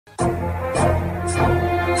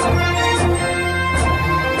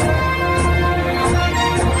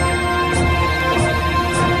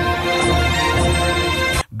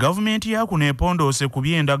Gavumenti ya kuno epondose ku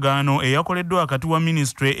by'endagaano eyakoleddwa wakati wa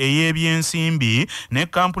Ministry ey'ebyensimbi ne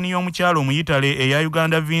kampuni y'omukyalo omuyitale eya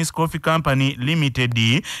Uganda Vince Coffee Company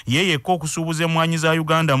Limited yeyekka okusuubuza emmwanyi za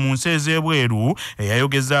Uganda mu nsi ez'ebweru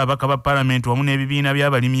eyayogeza abaka ba Parliament wamu n'ebibiina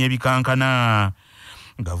by'abalimi ebikankana.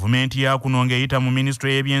 Gavumenti ya kuno ng'eyita mu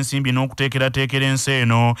Ministry y'ebyensimbi n'okuteekerateekera ensi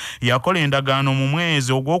eno yakola endagaano mu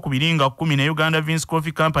mwezi ogw'okubiri nga 10 ne Uganda Vince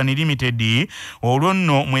Coffee Company Limited olwo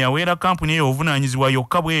nno mwe yaweera kampuni eyo obuvunaanyizibwa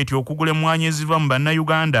yokka bw'etyo okugula emmwanyi eziva mu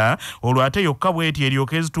bannayuganda olwo ate yokka bw'etyo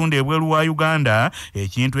eryoka ezitunda ebweru wa Uganda,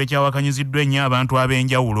 ekintu ekyawakanyiziddwa ennyo abantu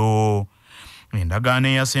ab'enjawulo. Endagaano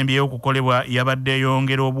eyasembyeyo okukolebwa yabadde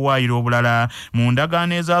yongera obuwaayiro obulala mu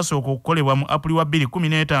ndagaano ezaasooka okukolebwa mu April wa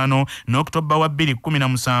 2015 n'October wa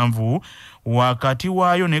 2017 wakati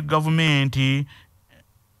waayo ne gavumenti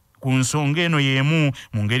ku nsonga eno y'emu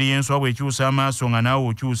mu ngeri y'enswa bw'ekyusa amaaso nga naawe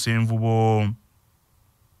okyusa envubo.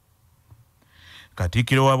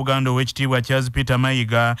 Katikkiro wa Buganda ow'ekitiibwa Charles Peter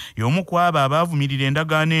Mayiga y'omu ku abo abaavumirira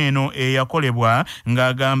endagaano eno eyakolebwa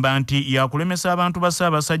ng'agamba nti yakulemesa abantu ba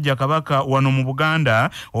Ssaabasajja Kabaka wano mu Buganda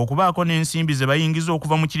okubaako n'ensimbi ze bayingiza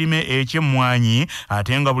okuva mu kirime eky'emmwanyi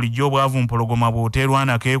ate nga bulijjo obwavu mpologoma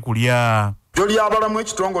bw'oteerwanako ekulya. Lyo lyabalamu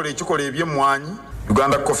ekitongole ekikola eby'emmwanyi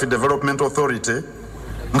Uganda Coffee Development Authority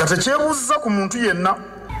nga tekyebuuziza ku muntu yenna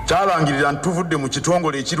kyalangirira nti tuvudde mu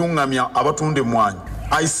kitongole ekiruŋŋamya abatunda emmwanyi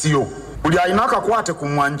ICO. Buli alina akakwate ku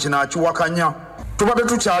mmwanyi kino akiwakanya. Tubadde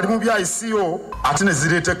tukyali mu bya ICO ate ne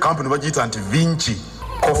zireeta kampuni bagiyita nti Vinci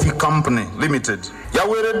Coffee Company Limited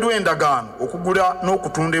yaweereddwa endagaano okugula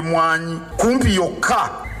n'okutunda emmwanyi kumpi yokka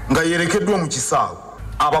nga yerekeddwa mu kisaawe.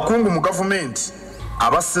 Abakungu mu gavumenti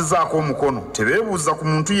abassezaako omukono tebeebuuza ku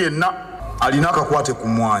muntu yenna alina akakwate ku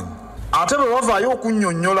mmwanyi. Ate bwe bavaayo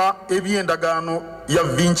okunnyonnyola eby'endagaano ya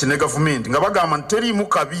Vinci ne gavumenti nga bagamba nti teriimu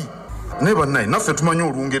kabi. Ne bannaye naffe tumanyi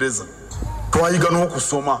Olungereza, twayiga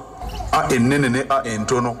n'okusoma ennene ne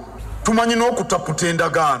entono, tumanyi n'okutaputa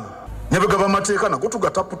endagaano ne bwe gaba amateeka nago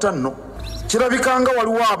tugataputa nno. Kirabika nga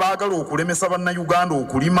waliwo abaagala okulemesa bannayuganda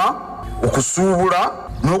okulima,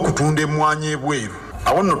 okusuubula n'okutunda emmwanyi ebweru.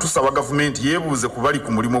 Awo nno tusaba gavumenti yeebuuze ku bali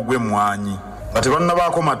ku mulimo gw'emmwanyi nga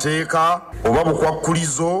tebannabaako mateeka oba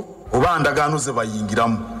bukwakkulizo oba ndagaano ze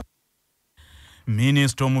bayingiramu.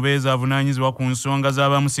 Minisita omubeezi avunaanyizibwa ku nsonga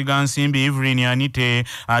z'abamusiga nsimbi Evyeganye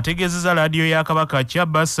ategeezezza laadiyo ya Kabaka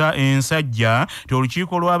Kyabasa ensajja nti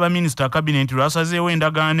olukiiko lw'abaminisita kabinenti lwasazeewo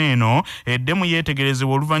endagaano eno eddemu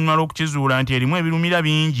yeetegerezebwa oluvannyuma lw'okukizuula nti erimu ebirumira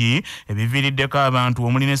bingi ebiviiriddeko abantu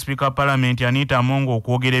omuli ne Sipiika Paalamenti Anita Amongo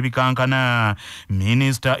okwogera ebikankana.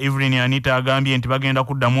 Minisita Evyeganye agambye nti bagenda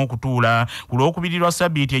kuddamu okutuula ku lw'okubiri lwa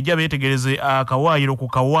Ssabbiiti ejja beetegereze akawaayiro ku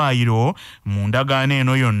kawaayiro mu ndagaano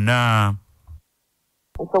eno yonna.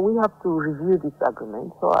 So we have to review this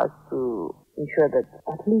agreement so as to ensure that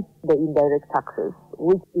at least the indirect taxes,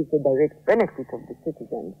 which is the direct benefit of the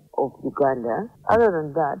citizens of Uganda. Other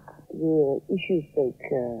than that, the issues like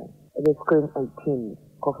the Screen 18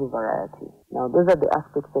 coffee variety. Now, those are the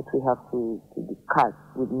aspects that we have to discuss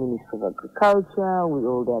with Ministry of Agriculture, with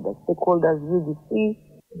all the other stakeholders, UDC,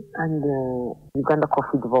 and Uganda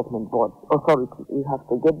Coffee Development Board Authority. We have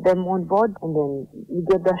to get them on board, and then we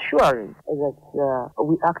get the assurance that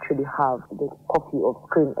we actually have the coffee of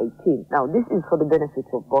Screen 18. Now, this is for the benefit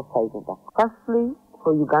of both sides of that. Firstly,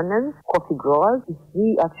 for Ugandans, coffee growers,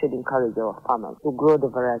 we actually encourage our farmers to grow the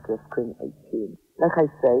variety of Screen 18. Like I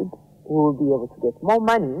said, we will be able to get more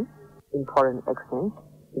money in foreign exchange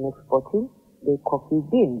in exporting the coffee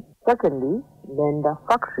beans. Secondly, then the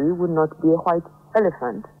factory will not be a white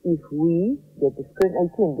elephant if we get the Screen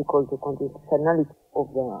 18 because the constitutionality of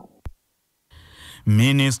the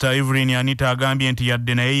Minisita Evyeganye agambye nti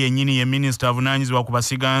yadde naye yennyini ye minisita avunaanyizibwa ku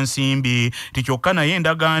basiga nsimbi ti kyokka naye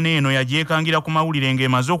endagaano eno yagyekangira ku mawulire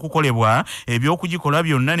ng'emaze okukolebwa eby'okugikola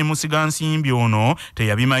byonna ne musiga nsimbi ono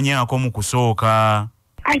teyabimanyaako mu kusooka.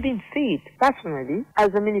 I didn't see it personally as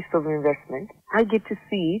a Minister of Investment. I get to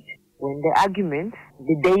see it when the argument,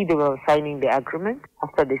 the day they were signing the agreement,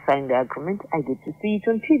 after they signed the agreement, I get to see it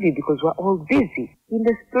on TV because we're all busy. In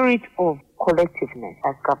the spirit of collectiveness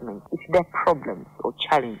as government, if there are problems or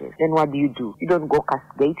challenges, then what do? You don't go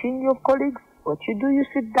castigating your colleagues. What you do, you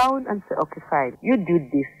sit down and say, okay, fine, you did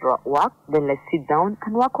this work, then let's sit down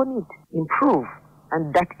and work on it, improve.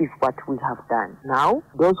 And that is what we have done. Now,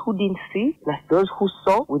 those who didn't see, plus those who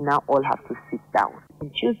saw, we now all have to sit down. On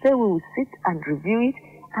Tuesday, we will sit and review it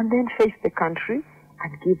and then face the country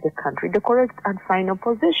and give the country the correct and final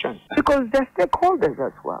position. Because they're stakeholders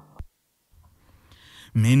as well.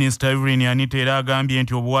 Minisita Evyeganye Anita agambye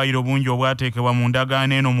nti obuwaayiro bungi obwateekebwa mu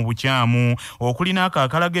ndagaano eno mu bukyamu okulina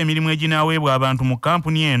akakalaga emirimu eginaaweebwa abantu mu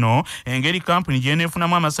kampuni eno, engeri kampuni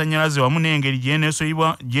gy'eneefunamu amasannyalaze wamu n'engeri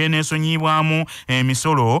gy'eneesonyiibwamu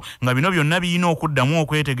emisolo, nga bino byonna birina okuddamu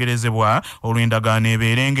okwetegerezebwa olw'endagaano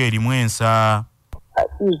ebeere ng'erimu ensa.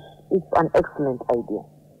 It's an excellent idea.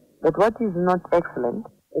 But what is not excellent,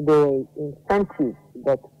 the incentives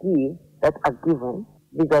that are given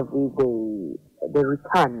vis-a-vis the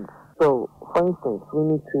returns. So, for instance, we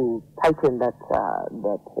need to tighten that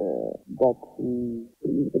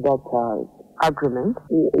agreement.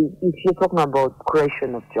 If you're talking about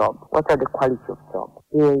creation of jobs, what are the quality of jobs?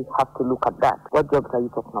 We have to look at that. What jobs are you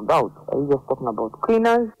talking about? Are you just talking about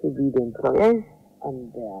cleaners to be the employers,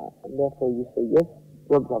 and therefore you say yes,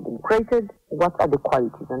 jobs have been created? What are the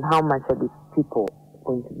qualities and how much are these people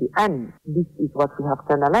going to be earning? This is what we have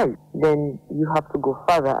to analyze. Then you have to go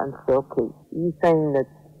further and say, okay, you're saying that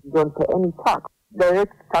you don't pay any tax.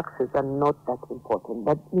 Direct taxes are not that important,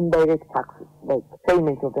 but indirect taxes, like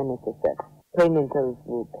payment of NSSF, payment of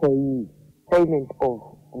PAYE, payment of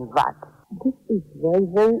VAT, this is very,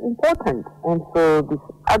 very important. And so this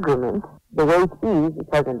agreement, the way it is, it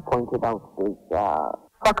hasn't pointed out these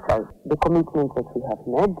factors, the commitment that we have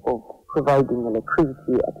made of providing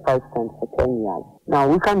electricity at 5 cents for 10 years. Now,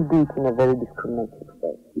 we can't do it in a very discriminating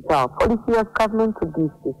way. It's our policy as government to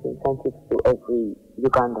give these incentives to every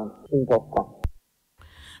Ugandan investor.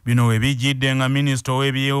 Bino ebijjidde nga minisita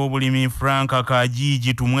w'ebyobulimi Frank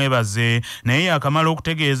Kagya tumwebaze, naye yakamala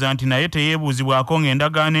okutegeeza nti naye teyeebuuzibwako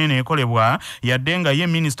ng'endagaano eno ekolebwa yadde nga ye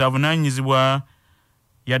minisita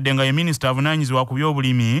avunaanyizibwa ku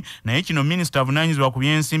byobulimi, naye kino minisita avunaanyizibwa ku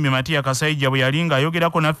byensimbi Kasaijja bwe yali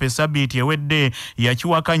ng'ayogerako naffe sabbiiti ewedde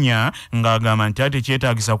yakiwakanya ng'agamba nti ate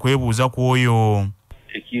kyetaagisa kwebuuza ku oyo.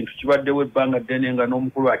 Ekintu kibaddewo ebbanga ddene nga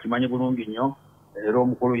n'omukulu akimanyi bulungi nnyo, era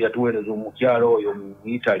omukulu yatuweereza omukyalo oyo mu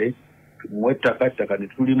Italy, tumuwe ettaka ne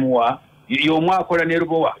tulimuwa y'omu akola ne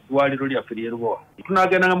Lubowa, eddwaliro lyaffe ly'e Lubowa.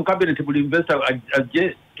 Tunaagendanga mu kabineti buli investor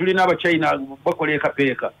ajje, tulina abachina bakola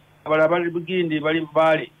ekapeeka, abalala bali Bugindi bali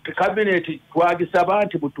Mbale. Kabineti twagisaba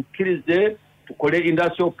nti butukkirize tukole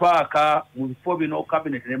industrial park mu bifo bino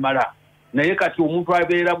kabineti nemala, naye kati omuntu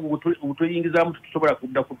abeera butuyingizaamu tusobola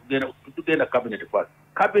kugenda kabineti kwasi.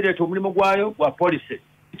 Kabineti omulimu gwayo gwa policy,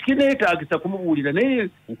 kineetaagisa kumubuulira, naye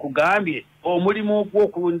nkugambye omulimu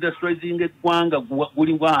gw'okuindustrializing eggwanga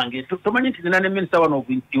guli wange. Tomanyi nti nina ne minister of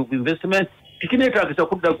investment, kineetaagisa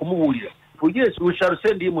kudda kumubuulira. Yes, we shall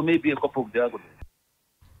send him maybe a copy of the agreement.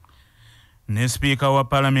 Ne Speaker wa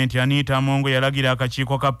Parliament Anita Amongo yalagira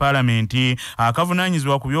akakiiko ka Parliament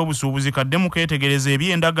akavunaanyizibwa ku by'obusuubuzi kaddemu keetegereza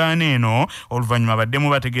eby'endagaano eno oluvannyuma baddemu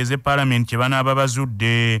bategeeze Parliament kye banaaba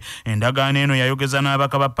bazudde. Endagaano eno yayogeza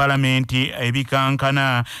n'abaka ba Parliament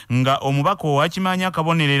ebikankana nga omubaka owakimanya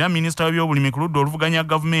akabonerera minisita w'ebyobulimi ku ludda oluvuganya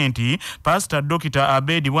gavumenti Pastor Dr.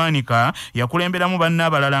 Abedi Bwanika yakulemberamu banne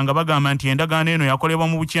abalala nga bagamba nti endagaano eno yakolebwa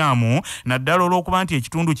mu bukyamu naddala olw'okuba nti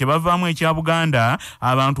ekitundu kye bavaamu ekya Buganda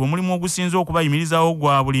abantu omulimu ogusinza okubayimirizawo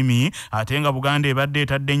gwa bulimi ate nga Buganda ebadde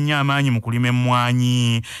etadde nnyo amaanyi mu kulima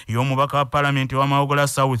emmwanyi. Y'omubaka wa Parliament wa Mawogola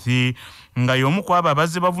South nga y'omu ku abo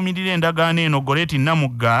abazze bavumirira endagaano eno Goreti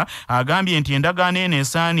Namugga agambye nti endagaano eno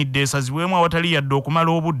esaanidde esazibwemu awatali yadde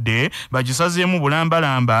okumala obudde bagisazeemu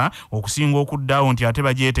bulambalamba okusinga okuddaawo nti ate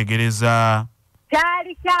bagyetegereza.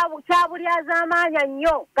 Kyali kyabulyazaamaanya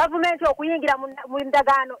nnyo gavumenti okuyingira mu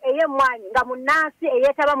ndagaano ey'emmwanyi nga munnansi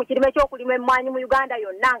eyeetaba mu kirime ky'okulima emmwanyi mu Uganda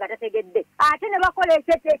yonna nga tategedde. Ate ne bakola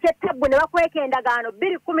ekyettabbu ne bakweka endagaano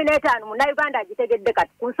 2015 Munnayuganda agitegedde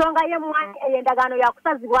kati ku nsonga y'emmwanyi ey'endagaano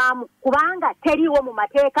yakusazibwamu kubanga teriiwo mu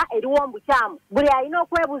mateeka, eriwo mu bukyamu. Buli alina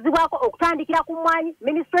okwebuuzibwako okutandikira ku mmwanyi,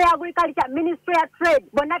 Ministry ya Agriculture, Ministry ya Trade,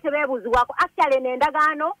 bonna tebeebuuzibwako. Actually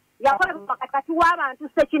n'endagaano yakolebwa kati w'abantu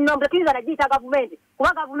sekinnombe tuyinza nagiyita gavumenti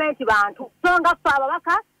kuba gavumenti bantu. So nga ffe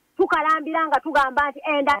ababaka tukalambira nga tugamba nti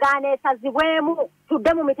endagaano esazibwemu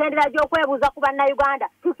tudde mu mitendera gy'okwebuuza ku bannayuganda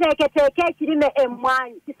tuteeketeeke ekirime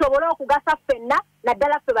emmwanyi kisobole okugasa ffenna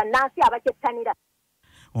naddala ffe bannansi abakyettanira.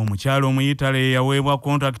 Omukyalo omuyitale yaweebwa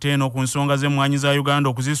contract eno ku nsonga z'emmwanyi za Uganda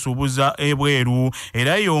okuzisuubuza ebweru,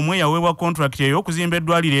 era y'omwe yaweebwa contract ey'okuzimba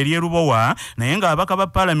eddwaliro ery'e Lubowa, naye ng'abaka ba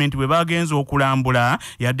Parliament bwe bagenze okulambula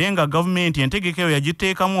yadde nga gavumenti entegeka eyo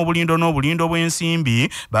yagiteekamu obulindo n'obulindo bw'ensimbi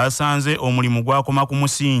basanze omulimu gwakoma ku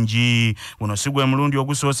musingi. Guno si gwe mulundi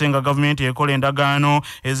ogusoose nga gavumenti ekola endagaano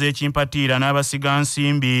ez'ekimpatiira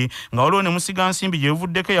n'abasigansimbi, nga waliwo ne musigansimbi gye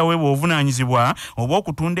buvuddeko yaweebwa obuvunaanyizibwa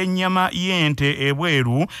obw'okutunda ennyama y'ente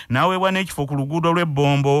ebweru n'aweebwa n'ekifo ku luguudo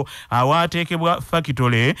lw'ebbombo awaateekebwa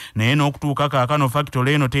fakitole, naye n'okutuuka kaakano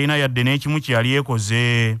fakitole eno terina yadde n'ekimu kyali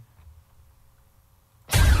ekoze.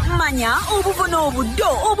 Manya obuvuna obuddo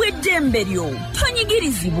obw'eddembe lyo.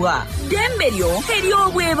 Tonyigirizibwa. Ddembe lyo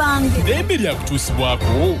ery'obwebange. Ddembe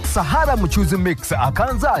lyakutuusibwako. Sahara Muchuzi Mix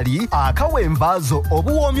akanzaali akawembaazo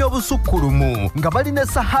obuwoomi obusukkulumu nga balina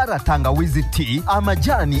Sahara tangawizi tea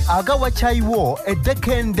amajaani agawa chaiwo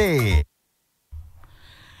eddekende.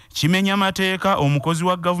 Kimenya mateeka omukozi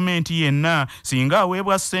wa gavumenti yenna singa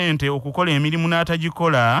aweebwa ssente okukola emirimu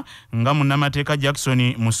n'atagikola nga munnamateeka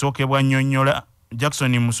Jackson Musoke bwa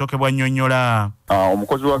nnyonnyola.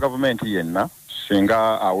 Omukozi wa gavumenti yenna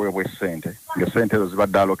singa aweebwa ssente ng'essente ezo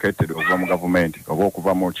zibadde allocated okuva mu gavumenti oba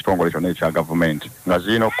okuva mu kitongole kyonna ekya gavumenti nga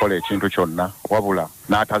zirina okukola ekintu kyonna wabula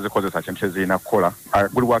n'atazikozesa kintu kye zirina kukola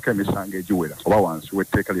agulibwako emisango egiwera oba wansi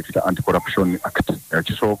w'etteeka lye tuyita Anti-Corruption Act.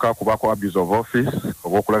 Ekisooka kubaako abuse of office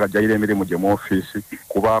oba okulagajjalira emirimu gye mu ofiisi,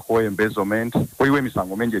 kubaako embezzlement, waliwo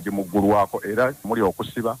emisango mingi egimuggulwako era muli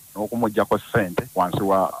okusiba n'okumuggyako ssente wansi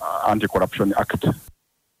wa Anti-Corruption Act.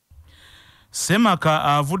 Semaka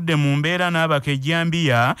avudde mu mbeera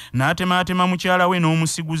n'abakejjambiya n'atemaatema mukyala we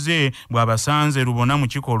n'omusiguze bw'abasanze Rubona mu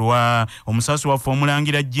kikolwa. Omusasi waffe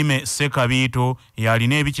omulangira Jime Sekabiito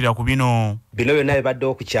yalina ebikira ku bino. Bino byonna bibadde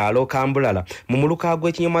okukyalo Kambulala mu muluka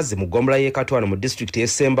gw'ekinyomazi mu ggombolola y'e Katwana mu disitulikiti y'e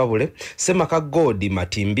Ssembabule. Semaka Godi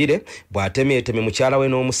Matimbire bw'atemeeteme mukyala we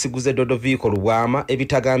n'omusiguze Dodoviiko Lubwama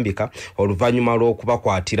ebitagambika oluvannyuma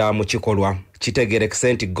lw'okubakwatira mu kikolwa.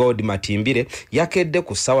 Kitegerekese nti God Matimbire yakedde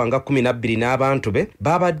ku ssaawa nga 12 n'abantu be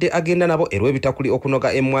babadde agenda nabo erw'ebitakuli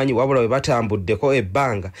okunoga emmwanyi wabula bwe batambuddeko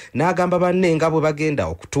ebbanga n'agamba banne nga bwe bagenda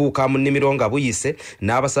okutuuka mu nnimiro nga buyise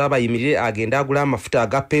n'abasaba bayimirire agenda agula amafuta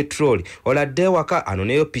aga petroli oladde waka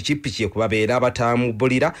anoneyo pikipiki okubabeera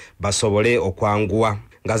abatambulira basobole okwanguwa.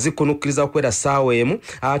 Nga zikunukkiriza okwera ssaawa emu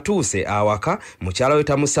atuuse awaka mukyala we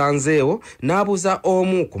tamusanzeewo n'abuuza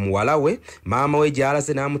omu ku muwala we maama we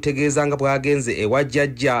gy'alaze n'amutegeeza nga bw'agenze ewa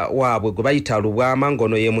jjajja waabwe gwe bayita Lubwama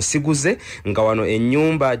ngono ye musiguze nga wano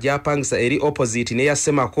ennyumba gy'apangisa eri opposite n'eya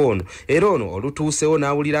Semakono era ono olutuusewo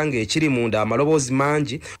n'awulira ng'ekiri munda amaloboozi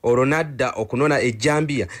mangi olwo n'adda okunona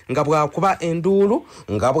ejjambiya nga bw'akuba enduulu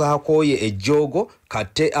nga bw'akooye ejjoogo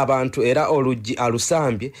kate abantu era oluggi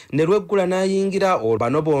alusambye ne lweggula n'ayingira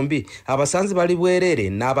bano bombi abasanzi bali bwerere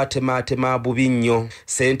n'abatematema bubi nnyo.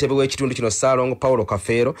 Ssentebe w'ekitundu kino Ssaalongo Paulo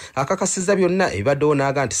Kafeero akakasiza byonna ebibaddewo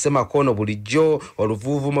n'aga nti Semakono bulijjo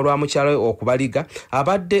oluvuuvumo lwa mukyala we okubaliga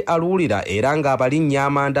abadde aluwulira era ng'abalinnya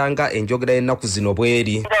amanda nga enjogera y'ennaku zino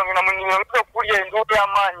bweri.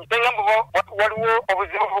 Waliwo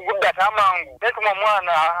obuzibu bugudde ate amangu netuma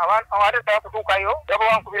omwana ate takutuukayo yaba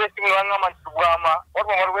wankubira essimu newaŋŋamba nti Lubwama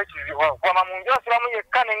waliwo waliwo ekizibu Lubwama mu nju asiramu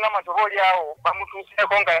yekka neŋŋamba nti oba oliawo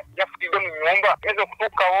bamutuuseko nga yafutidde mu nnyumba geza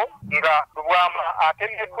okutuukawo nga Lubwama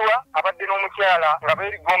atemeddwa abadde n'omukyala nga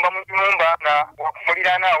beerigomba mu nnyumba nga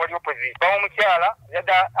wakumuliraana wali opposite bawa omukyala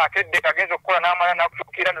yadda akedde agenza okukola n'amala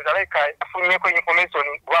n'akukyukira ndozaleka afunnyeko information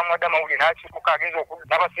Lubwama amawulire n'akyuka agenza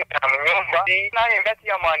n'abasintana mu nnyumba naye embati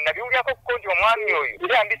ya mwana nabiwulyako kukonti omwami oyo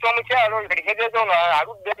era ambisa omukyalo erigezeza ono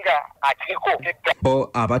aludde nga akiriko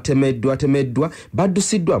abatemeddwa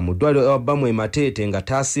baddusiddwa mu ddwaliro ewabbamu emateete nga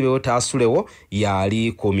taasibewo taasulewo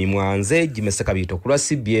yali ku mimwanze Jimeseka Biito ku lwa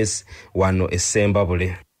CBS wano e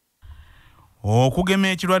Ssembabule. Okugema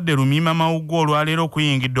ekirwadde lumiima mawuggwe olwaleero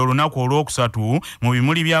kuyingidde olunaku olwokusatu mu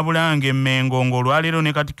bimuli bya Bulange e Mengo ng'olwaleero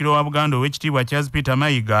ne Katikkiro wa Buganda ow'ekitiibwa Charles Peter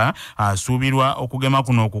Mayiga asuubirwa okugema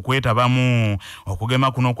kuno okukwetabamu.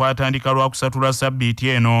 Okugema kuno kwatandika lwakusatu lwa Ssabbiiti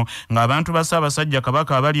eno ng'abantu ba Ssaabasajja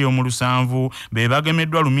Kabaka abali mu 7 be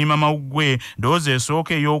bagemeddwa lumiima mawuggwe doozi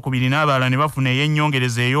esooka ey'okubiri n'abalala ne bafuna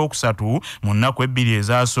ey'ennyongereza ey'okusatu mu nnaku 2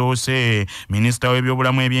 ezaasoose. Minisita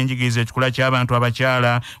w'ebyobulamu ebyenjigiriza ekikula ky'abantu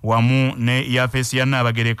abakyala wamu ne yafeesi ya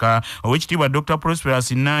Nnaabagereka ow'ekitiibwa Dr.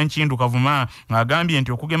 Prosperous Nankindu Kavuma agambye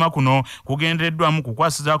nti okugema kuno kugendereddwamu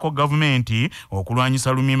kukwasizaako gavumenti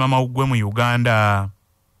okulwanyisa lumiima mawuggwe mu Uganda.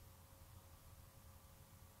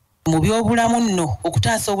 Mu byobulamu nno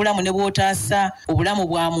okutaasa obulamu ne bw'otaasa obulamu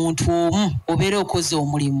bwa muntu omu obeera okoze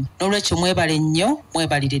omulimu n'olwekyo mwebale nnyo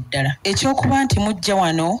mwebalire ddala. Ekyokuba nti mujja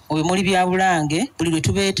wano mu bimuli bya Bulange buli lwe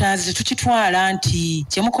tubeetaaze tukitwala nti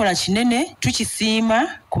kye mukola kinene tukisiima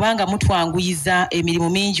kubanga mutwanguyiza emirimu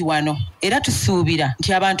mingi wano era tusuubira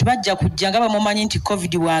nti abantu bajja kujja nga bamumanyi nti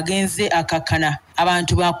COVID bwagenze akakkana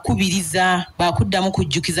abantu bakubiriza bakuddamu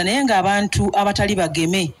kujjukiza naye ng'abantu abatali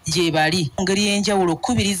bageme gye bali ngeri y'enjawulo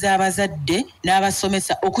okubiriza abazadde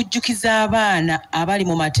n'abasomesa okujjukiza abaana abali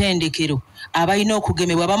mu matendekero abalina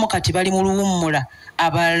okugemebwa abamu kati bali mu luwummula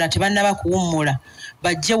abalala tebannaba kuwummula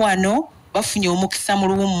bajje wano bafunye omukisa mu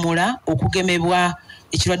luwummula okugemebwa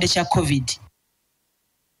ekirwadde kya COVID.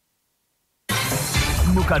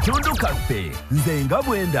 mu katundu kaffe nze nga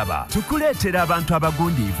bwe ndaba tukuleetera abantu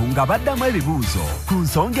abagundiivu nga baddamu ebibuuzo ku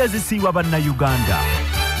nsonga ezisiiwa bannayuganda.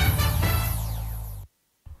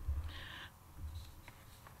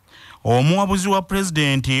 Omuwabuzi wa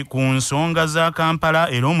pulezidenti ku nsonga za Kampala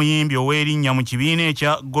era omuyimbi ow'erinnya mu kibiina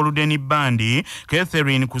ekya Golden Band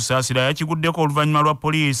Catherine Kusasira yakiguddeko oluvannyuma lwa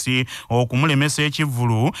poliisi okumulemesa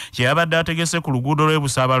ekivvulu kye yabadde ategese ku luguudo lw'e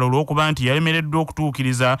Busaabala olw'okuba nti yalemereddwa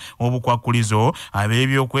okutuukiriza obukwakkulizo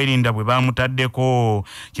ab'ebyokwerinda bwe baamutaddeko.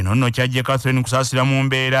 Kino nno kyajje Catherine Kusasira mu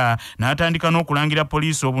mbeera n'atandika n'okulangira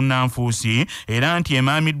poliisi obunnanfuusi era nti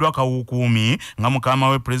emaamiddwa kawukuumi nga mukama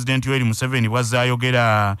we Pulezidenti Yoweri Museveni bw'azze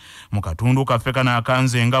mu katundu kaffe kano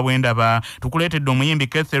akanze nga bwe ndaba tukuleetedde omuyimbi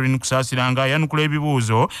Catherine Kusasira nga yanukula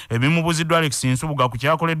ebibuuzo ebimubuuziddwa Alex Nsubuga ku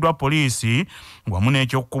kyakoleddwa poliisi wamu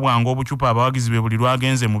n'ekyokukubwanga obucupa abawagizi be buli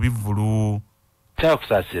lwagenze mu bivvulu.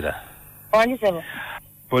 Kusasira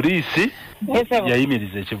poliisi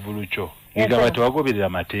yayimiriza ekivvulu kyo nga tewagoberera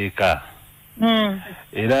amateeka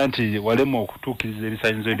era nti walema okutuukiriza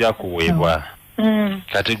ebisaanyizo ebyakuweebwa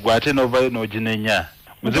kati gwe ate n'ovayo n'oginenya.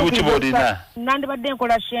 Muzibu kibolina nandibadde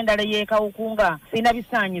nkola shendale yekawuku nga sina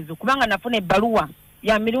bisaanyizo kubanga nafuna ebbaluwa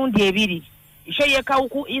ya mirundi 2 isho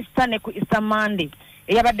yekawuku Easter ne ku Easter Monday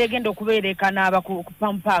eyabadde genda okubeereka n'aba ku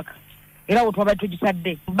Palm Park era otwaba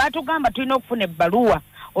tugitadde batugamba tulina okufuna ebbaluwa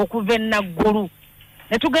okuva enaggulu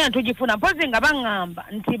ne tugenda tugifuna mpozi nga baŋŋamba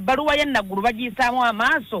nti ebbaluwa y'enaggulu bagiyisaamu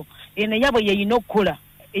amaaso eno yabwe yeyina okukola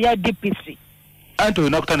eya DPC anti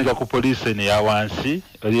olina kutandika ku poliisi neya wansi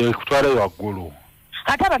ekutwalayo waggulu.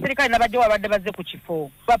 Ate abaserikale nabajja wabadde bazze ku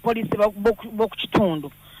kifo ba poliisi b'oku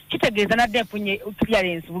kitundu kitegeeza nadde enfunye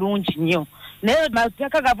clearance bulungi nnyo naye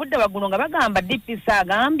mateeka gavudde waggulu nga bagamba DPC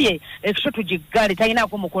agambye ekisho tugiggale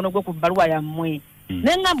talinaako mukono gwe ku bbaluwa yammwe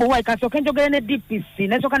naye ngamba owaayi kasooke njogere ne DPC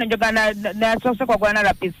nasooka nenjogana nasoose kwagala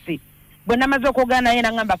na RPC bwe namaze okwogera naye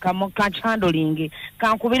nangamba kankihandolinge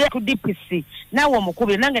kankubire ku DPC naawe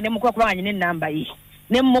omukubire nange nemukuba kubanga nyina ennamba ye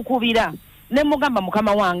nemukubira nemugamba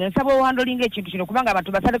mukama wange nsaba owandolinga ekintu kino kubanga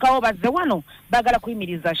abantu basalekawo bazze wano bagala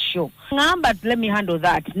kuyimiriza show ngamba let me handle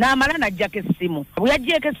that n'amala najjako essimu bwe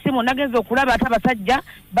yaggyeko essimu nagenza okulaba ate abasajja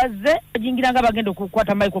bazze bajingiranga bagenda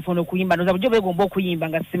okukwata microphone okuyimba noza bujjo beegomba okuyimba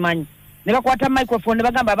nga simanyi ne bakwata microphone ne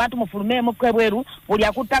bagamba abantu mufulumeemu kwebweru buli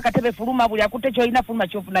akutta akatebe fuluma buli akutta ekyolina fuluma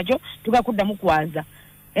kyofuna kyo tugakuddamu kwaza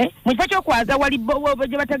mu kifo kyokwaza wali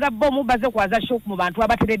gye batega bomu bazze kwaza show mu bantu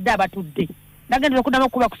abateredde abatudde nagenda okuddamu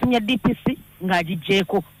okuba kusimya DPC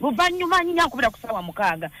ng'agijjeeko luvannyuma nyinya nkubira ku ssaawa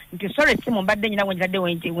 6 nti sorry simu mbadde nyina wenjadde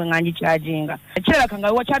wengangikyajinga ekirabaka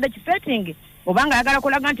nga wakyadde kisetting obanga ayagala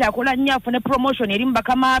kulaga nti akola nnyo afune promotion eri mu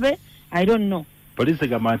bakama be I don't know. Poliisi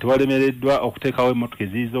egamba nti walemereddwa okuteekawo emmotoka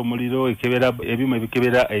eziyiza omuliro ebimu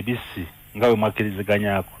ebikebera ebisi nga bwe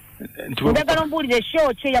mwakkiriziganyako. Njagala mbuulire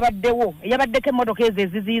show ki eyabaddeko emmotoka ezo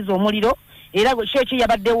eziziyiza omuliro era show ki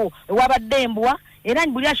eyabaddewo ewabadde embwa era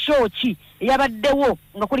buli show ki eyabaddewo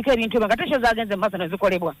nga kuliko ebintu ebyo nga tesho zagenze mu maaso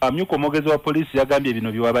nezikolebwa. Amyuka omwogezi wa poliisi yagambye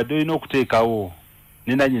bino byewabadde olina okuteekawo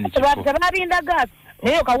nenanyini kifo tebabindaga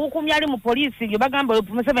naye kawukumya ali mu poliisi gye bagamba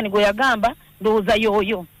Museveni gwe yagamba ndowooza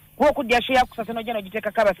yoyo okudya show ya Kusasira nojja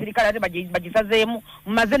nogiteekako abaserikale ate bagisazeemu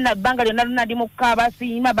mumaze nabbanga lyonna lonna ndi mu kukaaba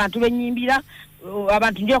siima abantu benyimbira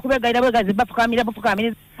abantu njira kubeegayira bwegazi bafukamira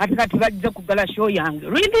ate kati bajja kuggala show yange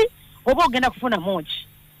really oba ogenda kufuna moki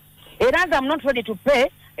era nze I'm not ready to pay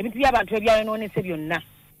ebintu by'abantu ebyayononese byonna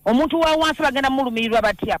omuntu wa wansi bagenda mulumirirwa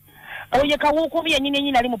batya oye kawukubi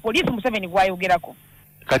yennyini ali mu poliisi Museveni gwayogerako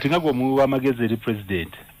kati nga gwe omuwi w'amagezi eri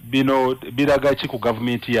president bino biraga ki ku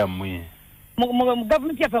gavumenti yammwe mu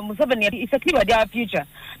gavumenti yaffe Museveni is a keyword ya future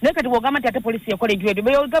naye kati bw'ogamba nti ate poliisi yakola ekiwedu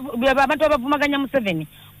abantu abavumaganya Museveni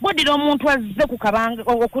bodira omuntu azze ku kabanga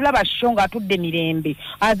okulaba show ng'atudde mirembe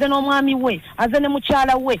azze n'omwami we azze ne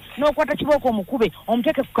mukyala we n'okwata kibooko omukube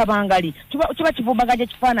omuteeke ku kabangali kiba kivumaganya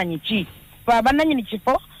ekifaananyi ki bannannyini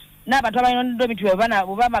kifo n'abantu abayononedde ebintu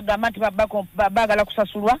bwe bagamba nti baagala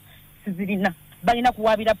kusasulwa sizirina balina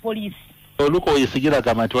kuwaabira poliisi. Oluko yesigira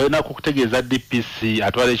gamba nti walina kukutegeeza DPC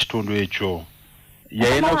atwala ekitundu ekyo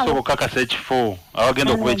yalina okusobola okukakasa ekifo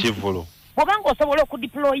awagenda okuba ekivvulu bw'obanga osobola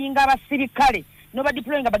okudiployinga abasirikale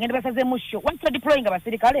n'obadiployinga bagende basazeemu show wansi odiployinga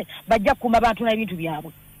abasirikale bajja kukuuma abantu n'ebintu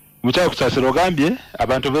byabwe. Mukyala Kusasira ogambye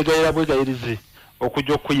abantu beegayira bwegayirizi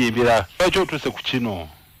okujja okuyimbira lwaki otuuse ku kino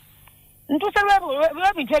ntuuse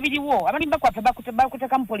lw'ebintu ebiriwo abalimba kwaffe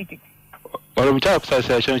bakuteekamu politics olwo Mukyala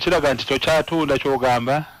Kusasira kino kiraga nti tokyatunda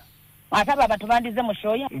ky'ogamba ate abo abantu bandize mu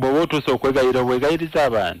show bw'oba otuuse okwegayira obwegayiriza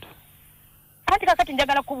abantu anti kakati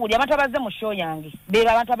njagala kubuulira abantu abazze mu show yange beebo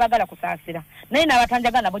abantu abaagala Kusasira naye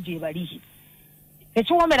n'abatanjagala nabo gye bali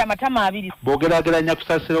ekiwoomera amatama abiri bw'ogeraageranya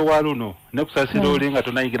Kusasira wa luno ne Kusasira oli nga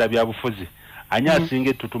tonayigira bya bufuzi anya asinga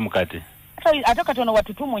ettutumu kati ate katono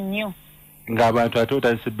watutumu nnyo ng'abantu ate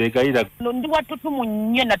otasibegayira ndi watutumu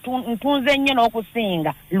nnyo ntunze nnyo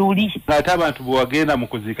n'okusinga luli ng'ate abantu bwe wagenda mu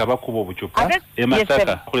kuziika bakuba obucupa e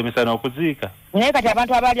Masaka kulemesa n'okuziika naye kati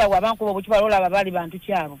abantu abaali awo abankuba obucupa lolaba baali bantu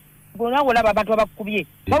kyabo nawe olaba abantu abakubye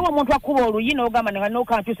waliwo omuntu akuba oluyi n'ogamba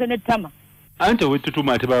n'okankyuse n'ettama anti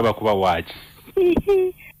ow'ettutumu ate baba bakuba waaki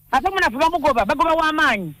ate munafu bamugoba bagoba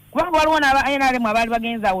w'amaanyi kubanga waliwo n'NRM abaali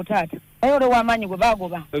bagenza awo taata naye ole w'amaanyi gwe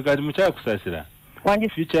bagoba kati mukyala kusasira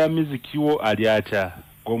future music wo ali atya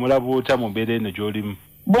ng'omulaba otya mu mbeera eno gy'olimu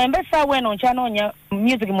bwe mba essaawa eno nkyanoonya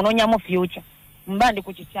music munoonyamu future mba ndi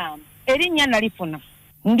ku kikyamu erinnya nalifuna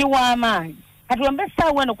ndi w'amaanyi kati wemba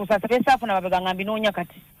essaawa eno kusasira esaafuna babega nga mbinoonya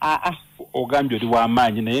kati ogambye oli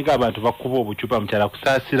w'amaanyi naye ng'abantu bakuba obucupa mukyala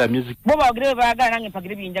kusasira music bo bawagire bwe baagala nange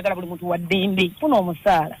mpagire byenjagala buli muntu wa ddembe funa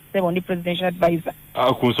omusaala sebo ndi presidential advisor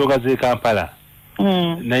ku nsonga z'e Kampala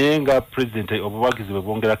naye nga president obuwagizi bwe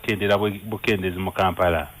bwongera kukendera bukendeezi mu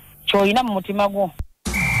Kampala ky'olina mu mutima gwo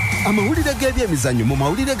amawulire g'ebyemizannyo mu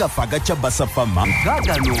mawulire gaffe agacya basafama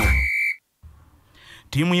gaagano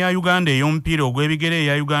Timu ya Uganda ey'omupiira ogw'ebigere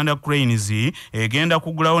ya Uganda Cranes egenda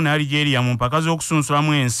kugulawo na Algeria mu mpaka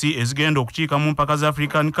z'okusunsulamu ensi ezigenda okukiika mu mpaka za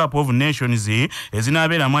African Cup of Nations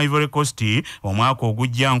ezinabeera mu Ivory Coast omwaka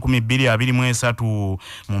ogujja 2023.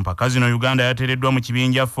 Mu mpaka zino Uganda yateereddwa mu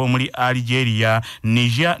kibinja omuli Algeria,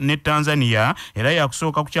 Niger ne Tanzania era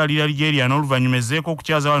yakusooka kukyalira Algeria n'oluvannyuma ezzeeko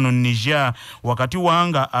okukyaza wano Niger wakati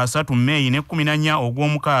wanga 3 May ne 14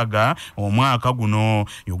 ogw'omukaaga omwaka guno.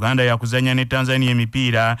 Uganda yakuzanya ne Tanzania emipiira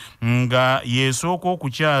nga yesooka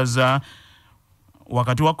okukyaza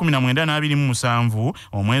wakati wa 19 na 27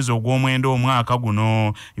 omwezi ogw'omwenda omwaka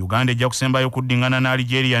guno. Uganda ejja kusembayo kuddingana na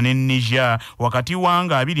Algeria ne Niger wakati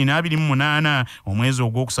wanga 28 omwezi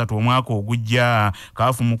ogw'okusatu omwaka ogujja.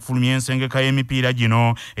 Kaafu mu kufulumya ensengeka y'emipiira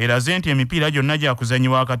gino eraze nti emipiira gyonna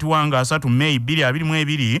gyakuzanyibwa wakati wanga 3 May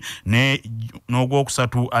 2022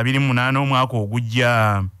 n'ogwokusatu 28 omwaka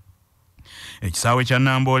ogujja. Ekisaawe kya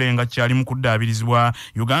Namboole nga kyali mu kuddaabirizibwa,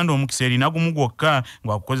 Uganda omukisa erina gumu gwokka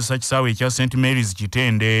ng'akukozesa kisaawe ekya St Mary's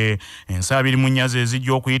Kitende. Ensi 24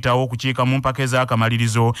 ezijja okuyitawo okukiika mu mpaka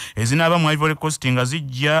ez'akamalirizo ezinaaba mu Ivory Coast nga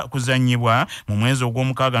zijja kuzannyibwa mu mwezi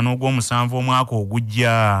ogw'omukaaga n'ogw'omusanvu omwaka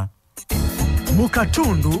ogujja. Mu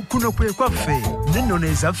katundu kuno kwe kwaffe n'ennono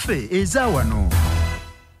ezaffe eza wano.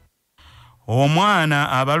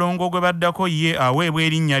 Omwana abalongo gwe baddako ye aweebwa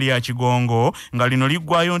erinnya lya Kigongo nga lino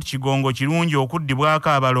liggwayo nti Kigongo kirungi okuddibwako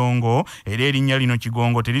abalongo era erinnya lino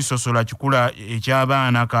Kigongo terisosola kikula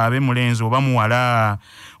eky'abaana kaabe mulenzi oba muwala.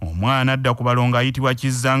 Omwana adda ku balongo ayitibwa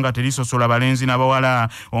Kizza nga terisosola balenzi n'abawala.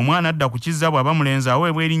 Omwana adda ku Kizza bw'aba mulenzi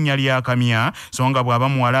aweebwa erinnya lya Kamya so nga bw'aba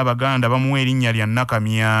muwala Abaganda bamuwa erinnya lya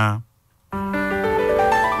Nakamya.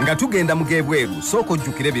 nga tugenda mu gebweru soko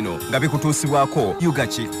jjukire bino nga bikutuusibwako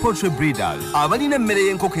Yugachi Poultry Breeders abalina emmere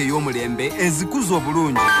y'enkoko ey'omulembe ezikuza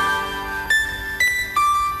obulungi.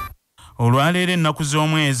 Olwaleero ennaku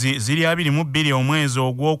z'omwezi ziri 22 omwezi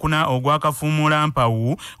ogwokuna ogwakafuumula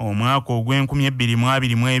mpawu omwaka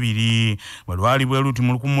ogw'2022. Bwe lwali bwe luti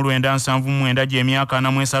mu 1979 gy'emyaka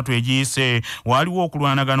 43 egiyise waaliwo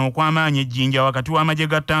okulwanagana okw'amaanyi ejjinja wakati w'amagye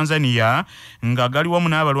ga Tanzania nga gali wamu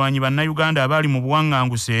n'abalwanyi bannayuganda abaali mu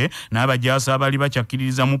buwaŋŋanguse n'abajaasi abaali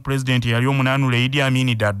bakyakkiririza mu pulezidenti yali omunaanule Idi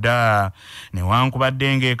Amin Dada.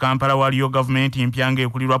 Newankubadde ng'e Kampala waliyo gavumenti mpya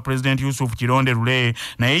ng'ekulirwa pulezidenti Yusuf Kironde Lule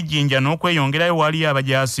naye ejjinja n'okweyongerayo waliyo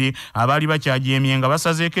abajaasi abaali bakyajeemye nga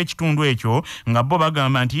basazeeko ekitundu ekyo nga bo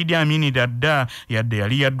bagamba nti Idi Amin Dada yadde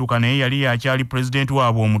yali yadduka naye yali yakyali pulezidenti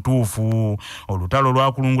waabwe omutuufu. Olutalo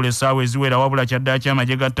lwakulungula essaawa eziwera wabula kyaddaaki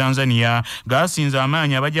amagye ga Tanzania gaasinze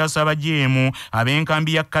amaanyi abajaasi abajeemu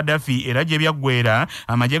ab'enkambi ya Gaddafi era gye byaggweera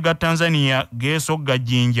amagye ga Tanzania geesogga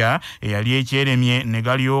jjinja eyali ekyeremye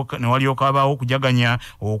ne walyoka abaawo okujaganya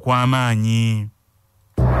okw'amaanyi.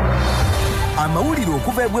 Amawulire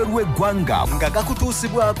okuva ebweru w'eggwanga nga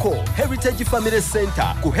gakutuusibwako Heritage Family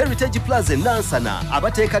Center ku Heritage Plaza Nansana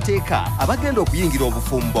abateekateeka abagenda okuyingira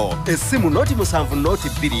obufumbo. Essimu noti 7 noti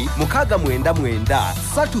 2 699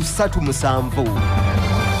 337.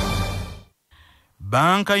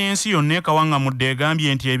 Banka y'ensi yonna ekawaŋŋamudde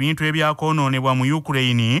egambye nti ebintu ebyakonoonebwa mu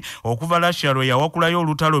Ukraine okuva Russia lwe yawakulayo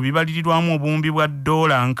olutalo bibalirirwamu obuwumbi bwa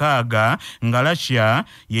 $6 nga Russia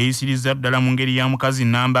yeeyisiriza ddala mu ngeri ya mukazi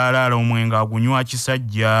nnambaalaala omwenga agunywa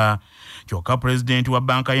kisaijja. Kyokka pulezidenti wa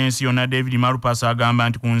banka y'ensi yonna David Malpass agamba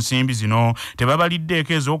nti ku nsimbi zino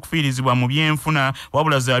tebabaliddeeko ez'okufiirizibwa mu byenfuna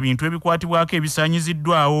wabula za bintu ebikwatibwako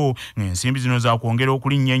ebisaanyiziddwawo ng'ensimbi zino za kwongera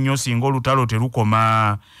okulinnya ennyo singa olutalo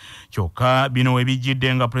terukoma. kyokka bino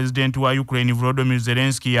webijjidde nga pulezidenti wa Ukraine Evuddemu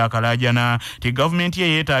Zelenzky yakalajana ti gavumenti ye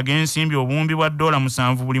yeetaaga ensimbi obuwumbi bwa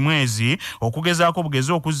 $7 buli mwezi okugezaako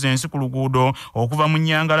bugezi okuzza ensi ku luguudo okuva mu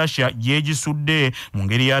nnyanga Russia gyegisudde mu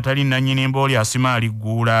ngeri y'atali nannyini mbooli asima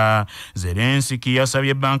aligguula. Zelenzky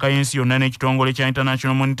yasabye banka y'ensi yonna n'ekitongole kya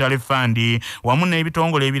International Monetary Fund wamu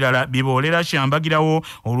n'ebitongole ebirala biboole Russia mbagirawo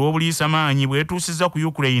olw'obuliisa maanyi bwetuusizza ku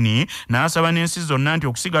Ukraine n'asaba n'ensi zonna nti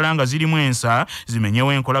okusigala nga zirimu ensa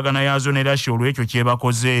zimenyewo enkolagana yaazo ne Russia olw'ekyo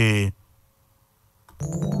kyebakoze.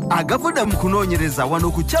 Agavudde mu kunoonyereza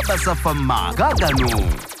wano ku Kyabasafama gaagano.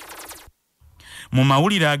 Mu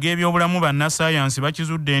mawulire ag'ebyobulamu bannassaayansi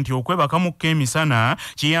bakizudde nti okwebakamuka emisana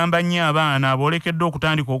kiyamba nnyo abaana aboolekedde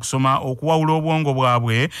okutandika okusoma okuwawula obwongo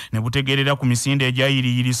bwabwe ne butegerera ku misinde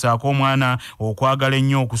egyayiriyirisaako omwana okwagala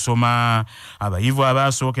ennyo okusoma. Abayivu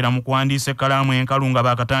abaasookera mu kuwandiisa ekkalaamu enkalu nga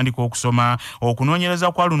baakatandika okusoma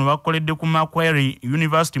okunoonyereza kwa luno bakukoledde ku Macquarie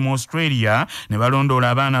University mu Australia ne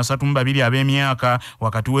balondoola abaana 32 ab'emyaka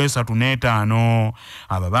wakati w'3 n'5.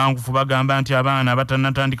 Ababangufu bagamba nti abaana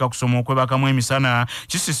abatannatandika kusoma okwebakamu emisana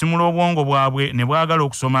kisisimula obwongo bwabwe ne bwagala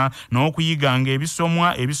okusoma n'okuyiga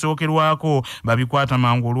ng'ebisomwa ebisookerwako babikwata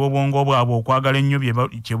mangu olw'obwongo bwabwe okwagala ennyo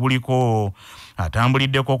kye buliko.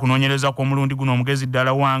 Atambuliddeko okunoonyereza kw'omulundi guno omugezi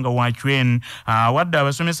ddala Wanga wa Chwen awadde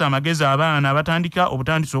abasomesa amagezi abaana abatandika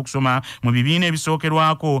obutandisa okusoma mu bibiina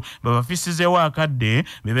ebisookerwako babafisizeewo akadde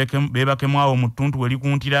beebakemwawo mu ttuntu we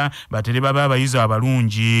likuntira batere babe abayizi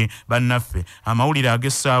abalungi. Bannaffe amawulire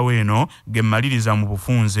ag'essaawa eno ge mmaliriza mu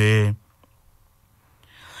bufunze.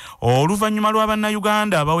 Oluvannyuma lwa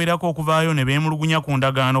bannayuganda abawerako okuvaayo ne beemulugunya ku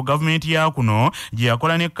ndagaano gavumenti ya kuno gye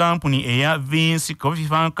yakola ne kampuni eya Vince Coffee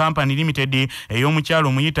Company Limited ey'omukyalo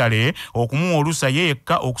omuyitale okumuwa olusa ye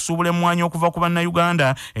yekka okusuubula emmwanyi okuva ku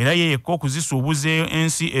bannayuganda era ye yekka okuzisuubuza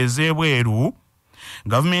ensi ez'ebweru.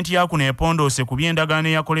 Gavumenti ya kuno epondoose ku by'endagaano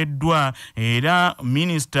eyakoleddwa era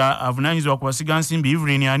minisita avunaanyizibwa ku basigansimbi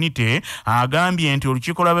Evyeganye agambye nti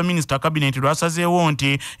olukiiko lw'abaminisita kabineti lwasazeewo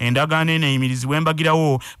nti endagaano eno eyimirizibwe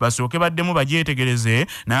mbagirawo basooke baddemu bagyetegereze.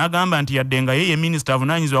 N'agamba nti yadde nga ye minisita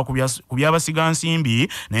avunaanyizibwa ku by'abasigansimbi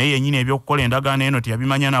naye yennyini eby'okukola endagaano eno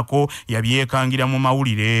teyabimanya nako yabyekangira mu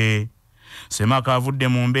mawulire. Semaka avudde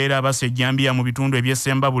mu mbeera abasejjambiya mu bitundu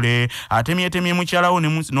eby'essembabule atemyetemye mukyalawo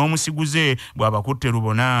n'omusiguze bw'abakutte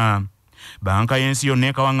lubona. Banka y'ensi yonna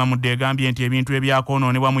ekawaŋŋamudde egambye nti ebintu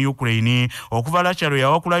ebyakoonoonebwa mu Ukraine okuva Russia lwe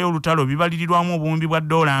yawakulayo olutalo bibalirirwamu obuwumbi bwa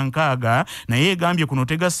 $6 naye egambye kuno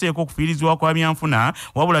tegasseeko okufiirizibwa kwa byanfuna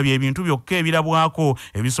wabula by'ebintu byokka ebirabwako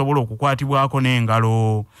ebisobola okukwatibwako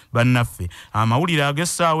n'engalo. Bannaffe amawulire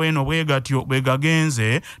ag'essaawa eno bwe gatyo bwe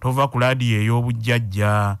gagenze tova ku laadiyo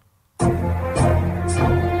ey'obujjajja.